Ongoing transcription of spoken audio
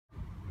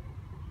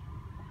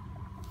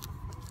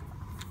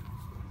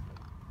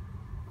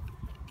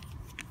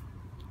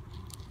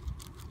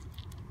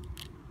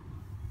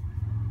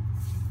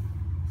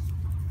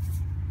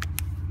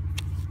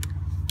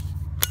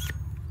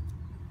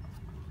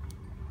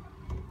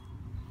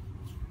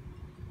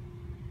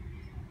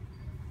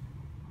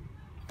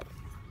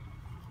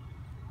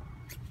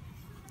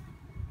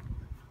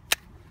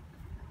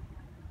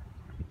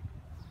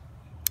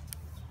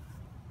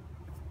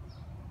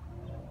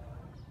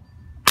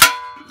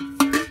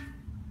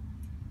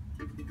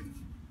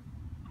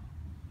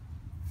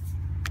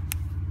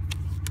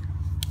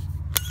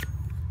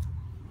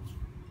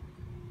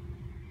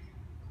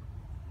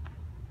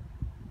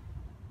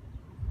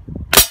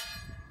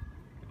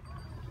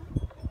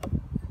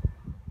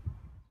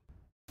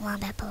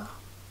Wombat.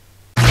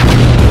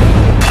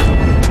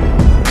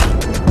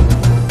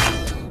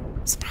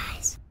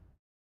 Surprise.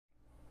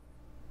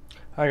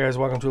 Hi guys,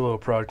 welcome to a little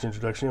product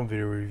introduction and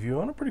video review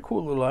on a pretty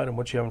cool little item.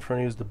 What you have in front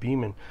of you is the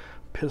Beeman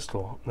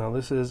pistol. Now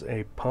this is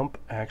a pump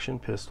action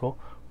pistol,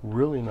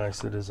 really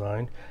nicely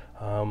designed.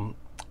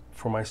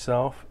 For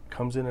myself,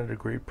 comes in at a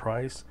great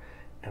price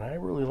and I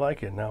really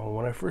like it. Now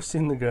when I first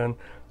seen the gun,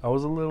 I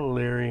was a little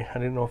leery. I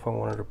didn't know if I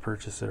wanted to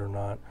purchase it or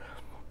not.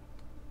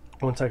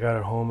 Once I got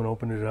it home and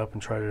opened it up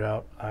and tried it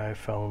out, I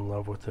fell in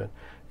love with it.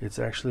 It's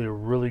actually a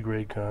really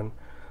great gun,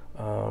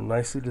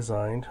 nicely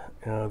designed.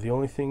 The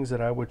only things that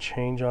I would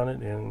change on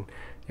it, and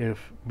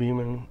if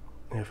Beeman,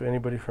 if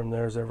anybody from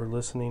there is ever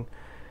listening,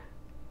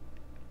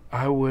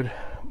 I would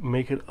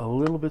make it a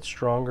little bit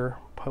stronger,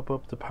 pump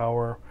up the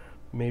power,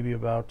 maybe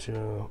about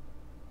to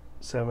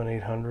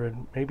 800,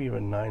 maybe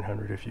even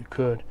 900 if you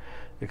could.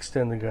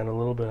 Extend the gun a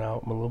little bit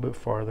out, a little bit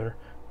farther.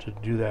 To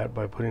do that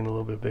by putting a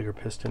little bit bigger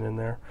piston in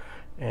there,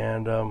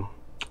 and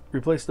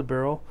replace the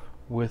barrel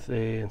with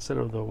instead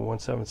of the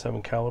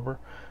 177 caliber,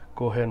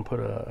 go ahead and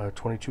put a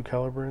 22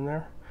 caliber in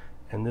there,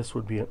 and this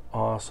would be an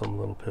awesome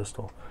little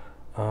pistol.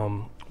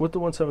 With the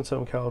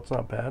 177 caliber, it's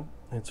not bad.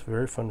 It's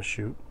very fun to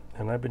shoot,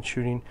 and I've been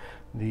shooting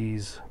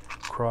these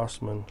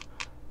Crossman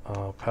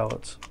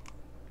pellets.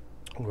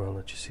 I'm going to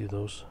let you see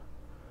those.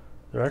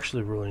 They're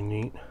actually really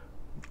neat.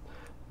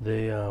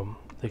 They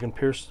can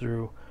pierce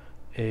through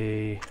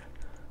a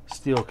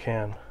steel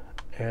can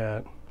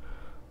at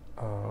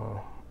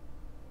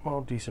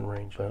well, decent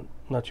range, but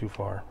not too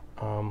far.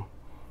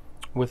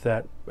 With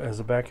that as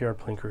a backyard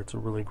plinker, it's a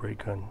really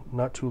great gun.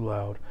 Not too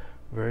loud,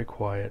 very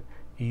quiet,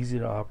 easy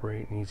to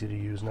operate and easy to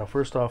use. Now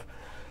first off,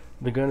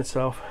 the gun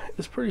itself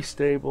is pretty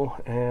stable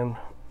and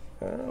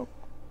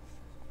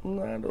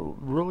not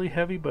really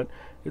heavy, but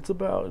it's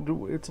about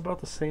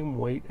the same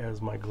weight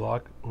as my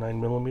Glock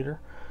 9mm,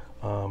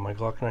 my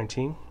Glock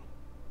 19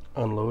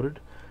 unloaded,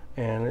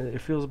 and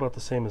it feels about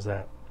the same as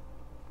that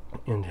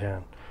in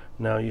hand.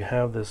 Now you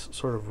have this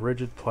sort of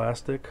rigid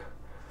plastic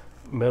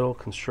metal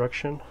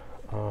construction.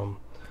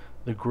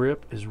 The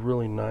grip is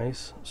really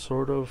nice,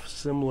 sort of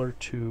similar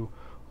to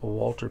a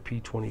Walter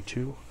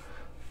P22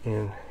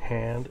 in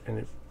hand,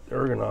 and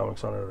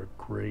ergonomics on it are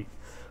great.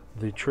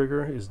 The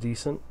trigger is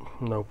decent,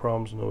 no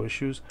problems, no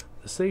issues.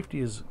 The safety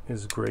is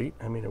great.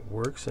 I mean, it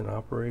works and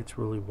operates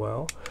really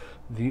well.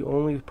 The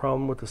only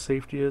problem with the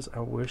safety is I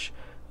wish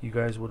you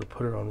guys would have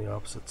put it on the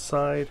opposite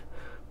side,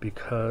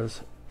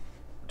 because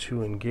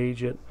to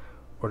engage it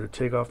or to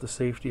take off the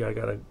safety, I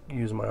gotta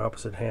use my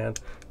opposite hand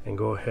and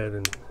go ahead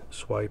and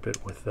swipe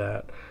it with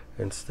that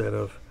instead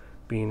of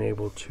being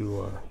able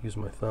to use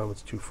my thumb.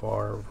 It's too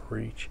far of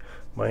reach.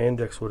 My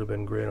index would have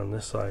been great on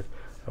this side.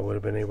 I would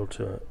have been able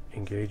to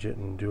engage it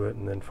and do it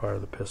and then fire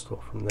the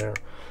pistol from there.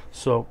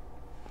 So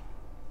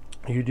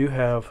you do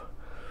have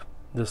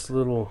this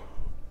little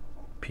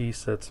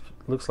piece that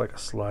looks like a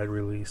slide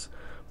release,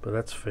 but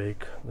that's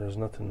fake. There's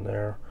nothing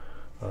there.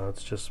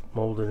 It's just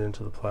molded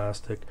into the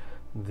plastic.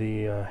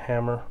 The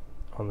hammer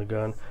on the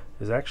gun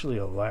is actually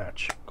a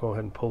latch. Go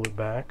ahead and pull it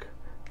back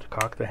to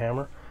cock the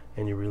hammer,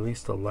 and you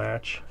release the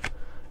latch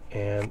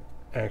and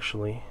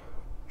actually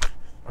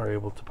are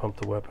able to pump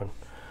the weapon.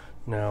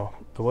 Now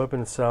the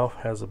weapon itself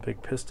has a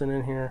big piston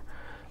in here.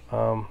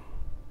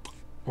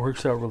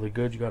 Works out really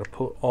good. You got to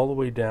pull all the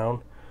way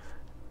down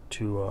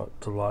to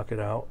lock it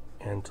out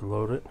and to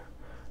load it.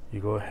 You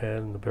go ahead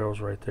and the barrel's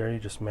right there. You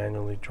just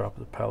manually drop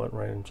the pellet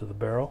right into the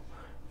barrel.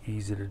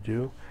 Easy to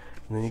do.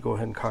 And then you go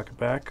ahead and cock it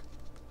back,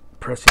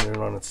 pressing it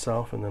on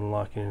itself and then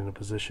locking it into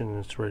position,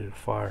 and it's ready to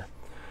fire.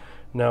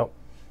 Now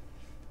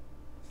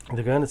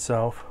the gun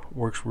itself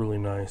works really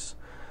nice.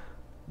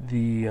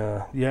 The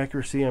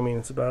accuracy, I mean,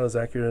 it's about as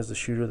accurate as the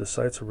shooter. The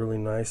sights are really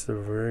nice. They're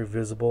very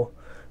visible.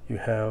 You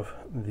have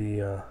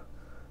the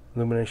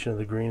illumination of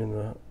the green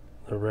and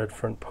the red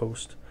front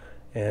post,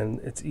 and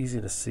it's easy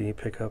to see,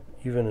 pick up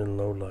even in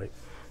low light.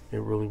 It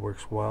really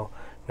works well.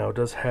 Now it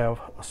does have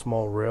a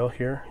small rail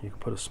here. You can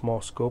put a small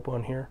scope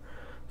on here,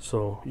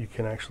 so you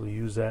can actually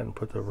use that and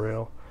put the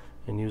rail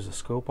and use the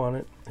scope on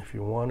it if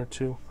you wanted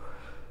to.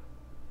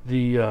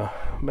 The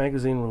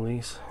magazine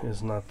release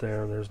is not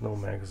there. There's no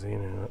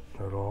magazine in it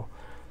at all.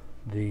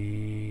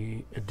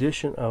 The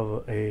addition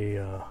of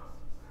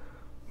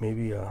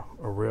maybe a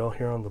rail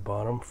here on the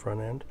bottom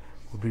front end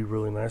would be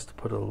really nice to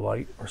put a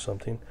light or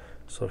something.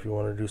 So if you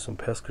want to do some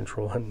pest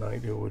control at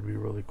night, it would be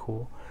really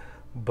cool.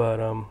 But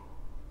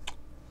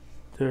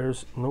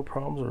there's no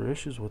problems or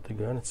issues with the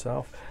gun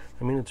itself.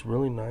 I mean, it's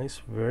really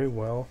nice, very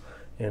well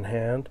in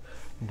hand.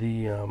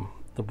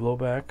 The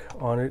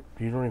blowback on it,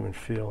 you don't even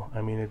feel.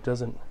 I mean, it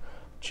doesn't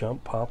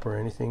jump, pop, or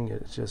anything.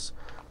 It's just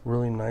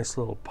really nice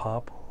little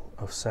pop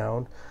of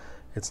sound.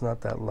 It's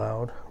not that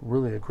loud.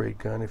 Really a great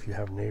gun if you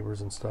have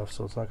neighbors and stuff,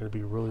 so it's not going to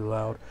be really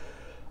loud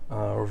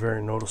or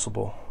very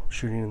noticeable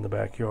shooting in the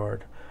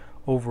backyard.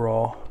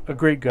 Overall, a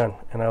great gun,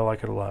 and I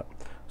like it a lot.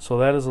 So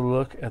that is a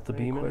look at the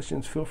Beeman.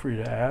 Questions, feel free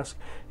to ask.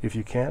 If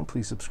you can,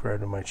 please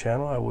subscribe to my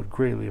channel. I would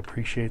greatly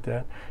appreciate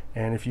that.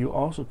 And if you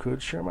also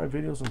could share my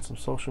videos on some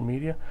social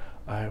media,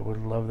 I would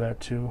love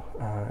that too.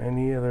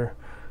 Any other,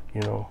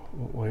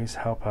 ways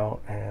help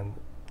out, and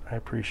I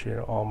appreciate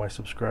all my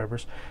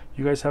subscribers.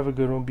 You guys have a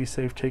good one. Be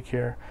safe. Take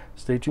care.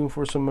 Stay tuned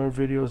for some more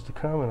videos to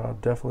come, and I'll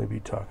definitely be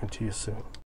talking to you soon.